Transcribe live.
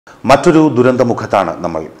മറ്റൊരു ദുരന്തമുഖത്താണ്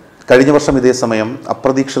നമ്മൾ. കഴിഞ്ഞ വർഷം ഇതേ സമയം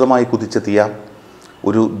അപ്രതീക്ഷിതമായി കുതിച്ചെത്തിയ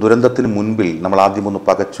ഒരു ദുരന്തത്തിന് മുൻപിൽ നമ്മൾ ആദ്യമൊന്ന്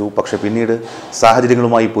പകച്ചു. പക്ഷെ പിന്നീട്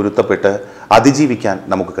സാഹചര്യങ്ങളുമായി പൊരുത്തപ്പെട്ട് അതിജീവിക്കാൻ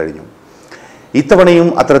നമുക്ക് കഴിഞ്ഞു. ഇത്തവണയും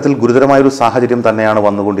അത്തരത്തിൽ ഗുരുതരമായൊരു സാഹചര്യം തന്നെയാണ്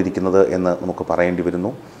വന്നുകൊണ്ടിരിക്കുന്നത് എന്ന് നമുക്ക് പറയേണ്ടി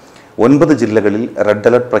വരുന്നു. 9 ജില്ലകളിൽ റെഡ്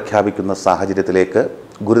അലർട്ട് പ്രഖ്യാപിക്കുന്ന സാഹചര്യത്തിലേക്ക്,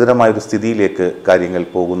 ഗുരുതരമായൊരു സ്ഥിതിയിലേക്ക് കാര്യങ്ങൾ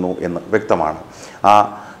പോകുന്നു എന്ന് വ്യക്തമാണ്. ആ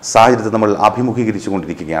സാഹചര്യത്തെ നമ്മൾ അഭിമുഖീകരിച്ചു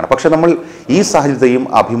കൊണ്ടിരിക്കുകയാണ്. പക്ഷെ നമ്മൾ ഈ സാഹചര്യത്തെയും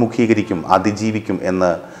അഭിമുഖീകരിക്കും, അതിജീവിക്കും എന്ന്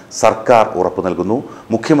സർക്കാർ ഉറപ്പു നൽകുന്നു.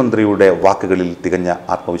 മുഖ്യമന്ത്രിയുടെ വാക്കുകളിൽ തികഞ്ഞ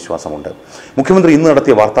ആത്മവിശ്വാസമുണ്ട്. മുഖ്യമന്ത്രി ഇന്ന്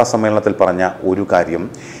നടത്തിയ വാർത്താ സമ്മേളനത്തിൽ പറഞ്ഞ ഒരു കാര്യം,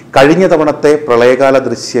 കഴിഞ്ഞ തവണത്തെ പ്രളയകാല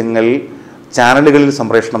ദൃശ്യങ്ങൾ ചാനലുകളിൽ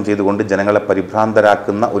സംപ്രേഷണം ചെയ്തുകൊണ്ട് ജനങ്ങളെ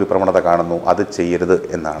പരിഭ്രാന്തരാക്കുന്ന ഒരു പ്രവണത കാണുന്നു, അത് ചെയ്യരുത്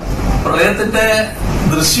എന്നാണ്. പ്രളയത്തിന്റെ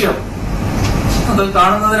ദൃശ്യം അത്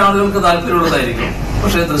കാണുന്നതിന് ആളുകൾക്ക് താല്പര്യമുള്ളതായിരിക്കും.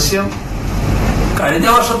 പക്ഷേ ദൃശ്യം കഴിഞ്ഞ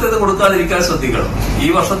വർഷത്തേത് കൊടുക്കാതിരിക്കാൻ ശ്രദ്ധിക്കണം. ഈ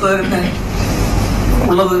വർഷത്തെ തന്നെ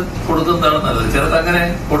ഉള്ളത് കൊടുക്കുന്നതാണ് നല്ലത്. ചിലത് അങ്ങനെ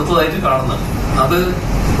കൊടുത്തതായിട്ട് കാണുന്നത്, അത്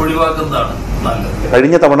ഒഴിവാക്കുന്നതാണ് നല്ലത്.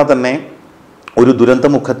 കഴിഞ്ഞ തവണ തന്നെ ഒരു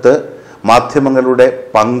ദുരന്തമുഖത്ത് മാധ്യമങ്ങളുടെ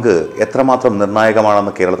പങ്ക് എത്രമാത്രം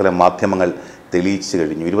നിർണായകമാണെന്ന് കേരളത്തിലെ മാധ്യമങ്ങൾ തെളിയിച്ചു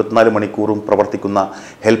കഴിഞ്ഞു. 24 മണിക്കൂറും പ്രവർത്തിക്കുന്ന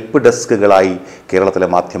ഹെൽപ്പ് ഡെസ്കുകളായി കേരളത്തിലെ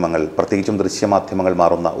മാധ്യമങ്ങൾ, പ്രത്യേകിച്ചും ദൃശ്യമാധ്യമങ്ങൾ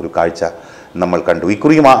മാറുന്ന ഒരു കാഴ്ച നമ്മൾ കണ്ടു.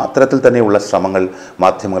 ഇക്കുറിയും അത്തരത്തിൽ തന്നെയുള്ള ശ്രമങ്ങൾ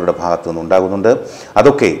മാധ്യമങ്ങളുടെ ഭാഗത്തു നിന്നുണ്ടാകുന്നുണ്ട്.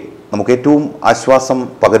 അതൊക്കെ നമുക്ക് ഏറ്റവും ആശ്വാസം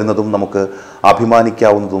പകരുന്നതും നമുക്ക്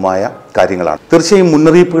അഭിമാനിക്കാവുന്നതുമായ കാര്യങ്ങളാണ്. തീർച്ചയായും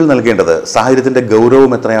മുന്നറിയിപ്പുകൾ നൽകേണ്ടത്, സാഹചര്യത്തിൻ്റെ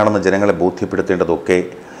ഗൗരവം എത്രയാണെന്ന് ജനങ്ങളെ ബോധ്യപ്പെടുത്തേണ്ടതൊക്കെ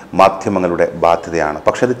മാധ്യമങ്ങളുടെ ബാധ്യതയാണ്.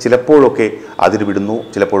 പക്ഷെ അത് ചിലപ്പോഴൊക്കെ അതിരുവിടുന്നു,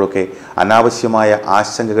 ചിലപ്പോഴൊക്കെ അനാവശ്യമായ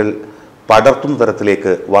ആശങ്കകൾ പടർത്തുന്ന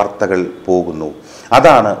തരത്തിലേക്ക് വാർത്തകൾ പോകുന്നു.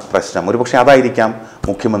 അതാണ് പ്രശ്നം. ഒരുപക്ഷെ അതായിരിക്കാം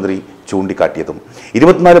മുഖ്യമന്ത്രി ചൂണ്ടിക്കാട്ടിയതും.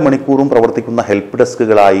 24 മണിക്കൂറും പ്രവർത്തിക്കുന്ന ഹെൽപ്പ്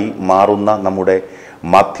ഡെസ്കുകളായി മാറുന്ന നമ്മുടെ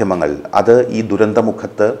മാധ്യമങ്ങൾ, അത് ഈ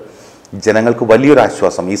ദുരന്തമുഖത്ത് ജനങ്ങൾക്ക് വലിയൊരു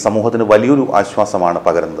ആശ്വാസം, ഈ സമൂഹത്തിന് വലിയൊരു ആശ്വാസമാണ്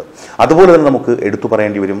പകരുന്നത്. അതുപോലെ തന്നെ നമുക്ക് എടുത്തു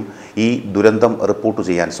പറയേണ്ടി വരും, ഈ ദുരന്തം റിപ്പോർട്ട്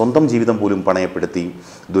ചെയ്യാൻ സ്വന്തം ജീവിതം പോലും പണയപ്പെടുത്തി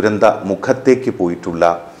ദുരന്ത മുഖത്തേക്ക് പോയിട്ടുള്ള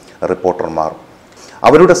റിപ്പോർട്ടർമാർ,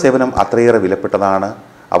 അവരുടെ സേവനം അത്രയേറെ വിലപ്പെട്ടതാണ്,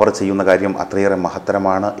 അവർ ചെയ്യുന്ന കാര്യം അത്രയേറെ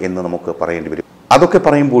മഹത്തരമാണ് എന്ന് നമുക്ക് പറയേണ്ടി വരും. അതൊക്കെ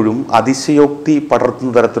പറയുമ്പോഴും അതിശയോക്തി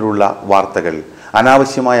പടർത്തുന്ന തരത്തിലുള്ള വാർത്തകൾ,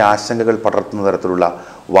 അനാവശ്യമായ ആശങ്കകൾ പടർത്തുന്ന തരത്തിലുള്ള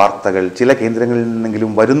വാർത്തകൾ ചില കേന്ദ്രങ്ങളിൽ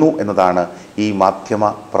നിന്നെങ്കിലും വരുന്നു എന്നതാണ് ഈ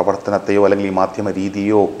മാധ്യമ പ്രവർത്തനത്തെയോ അല്ലെങ്കിൽ ഈ മാധ്യമ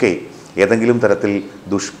രീതിയോ ഒക്കെ ഏതെങ്കിലും തരത്തിൽ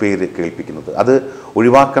ദുഷ്പേര് കേൾപ്പിക്കുന്നത്. അത്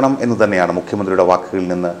ഒഴിവാക്കണം എന്ന് തന്നെയാണ് മുഖ്യമന്ത്രിയുടെ വാക്കുകളിൽ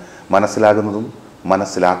നിന്ന് മനസ്സിലാകുന്നതും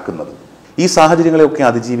മനസ്സിലാക്കുന്നതും. ഈ സാഹചര്യങ്ങളെയൊക്കെ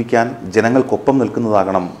അതിജീവിക്കാൻ ജനങ്ങൾക്കൊപ്പം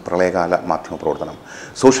നിൽക്കുന്നതാകണം പ്രളയകാല മാധ്യമ പ്രവർത്തനം.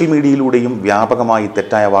 സോഷ്യൽ മീഡിയയിലൂടെയും വ്യാപകമായി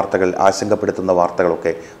തെറ്റായ വാർത്തകൾ, ആശങ്കപ്പെടുത്തുന്ന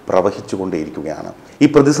വാർത്തകളൊക്കെ പ്രവഹിച്ചുകൊണ്ടേയിരിക്കുകയാണ്. ഈ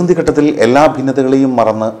പ്രതിസന്ധി ഘട്ടത്തിൽ എല്ലാ ഭിന്നതകളെയും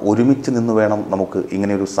മറന്ന് ഒരുമിച്ച് നിന്ന് വേണം നമുക്ക്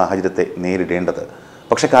ഇങ്ങനെയൊരു സാഹചര്യത്തെ നേരിടേണ്ടത്.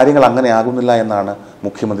 പക്ഷെ കാര്യങ്ങൾ അങ്ങനെ ആകുന്നില്ല എന്നാണ്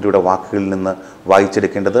മുഖ്യമന്ത്രിയുടെ വാക്കുകളിൽ നിന്ന്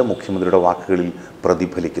വായിച്ചെടുക്കേണ്ടത്, മുഖ്യമന്ത്രിയുടെ വാക്കുകളിൽ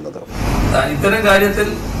പ്രതിഫലിക്കുന്നത്. ഇത്തരം കാര്യത്തിൽ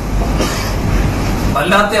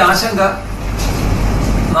വല്ലാത്ത ആശങ്ക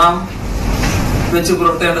നാം വെച്ച്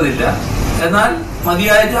പുലർത്തേണ്ടതില്ല. എന്നാൽ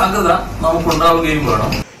മതിയായ ജാഗ്രത നമുക്കുണ്ടാവുകയും വേണം.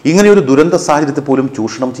 ഇങ്ങനെയൊരു ദുരന്ത സാഹചര്യത്തെ പോലും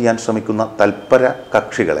ചൂഷണം ചെയ്യാൻ ശ്രമിക്കുന്ന തൽപര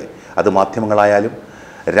കക്ഷികളെ, അത് മാധ്യമങ്ങളായാലും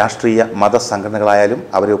രാഷ്ട്രീയ മതസംഘടനകളായാലും,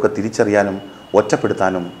 അവരെയൊക്കെ തിരിച്ചറിയാനും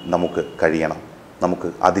ഒറ്റപ്പെടുത്താനും നമുക്ക് കഴിയണം. നമുക്ക്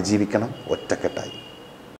അതിജീവിക്കണം ഒറ്റക്കെട്ടായി.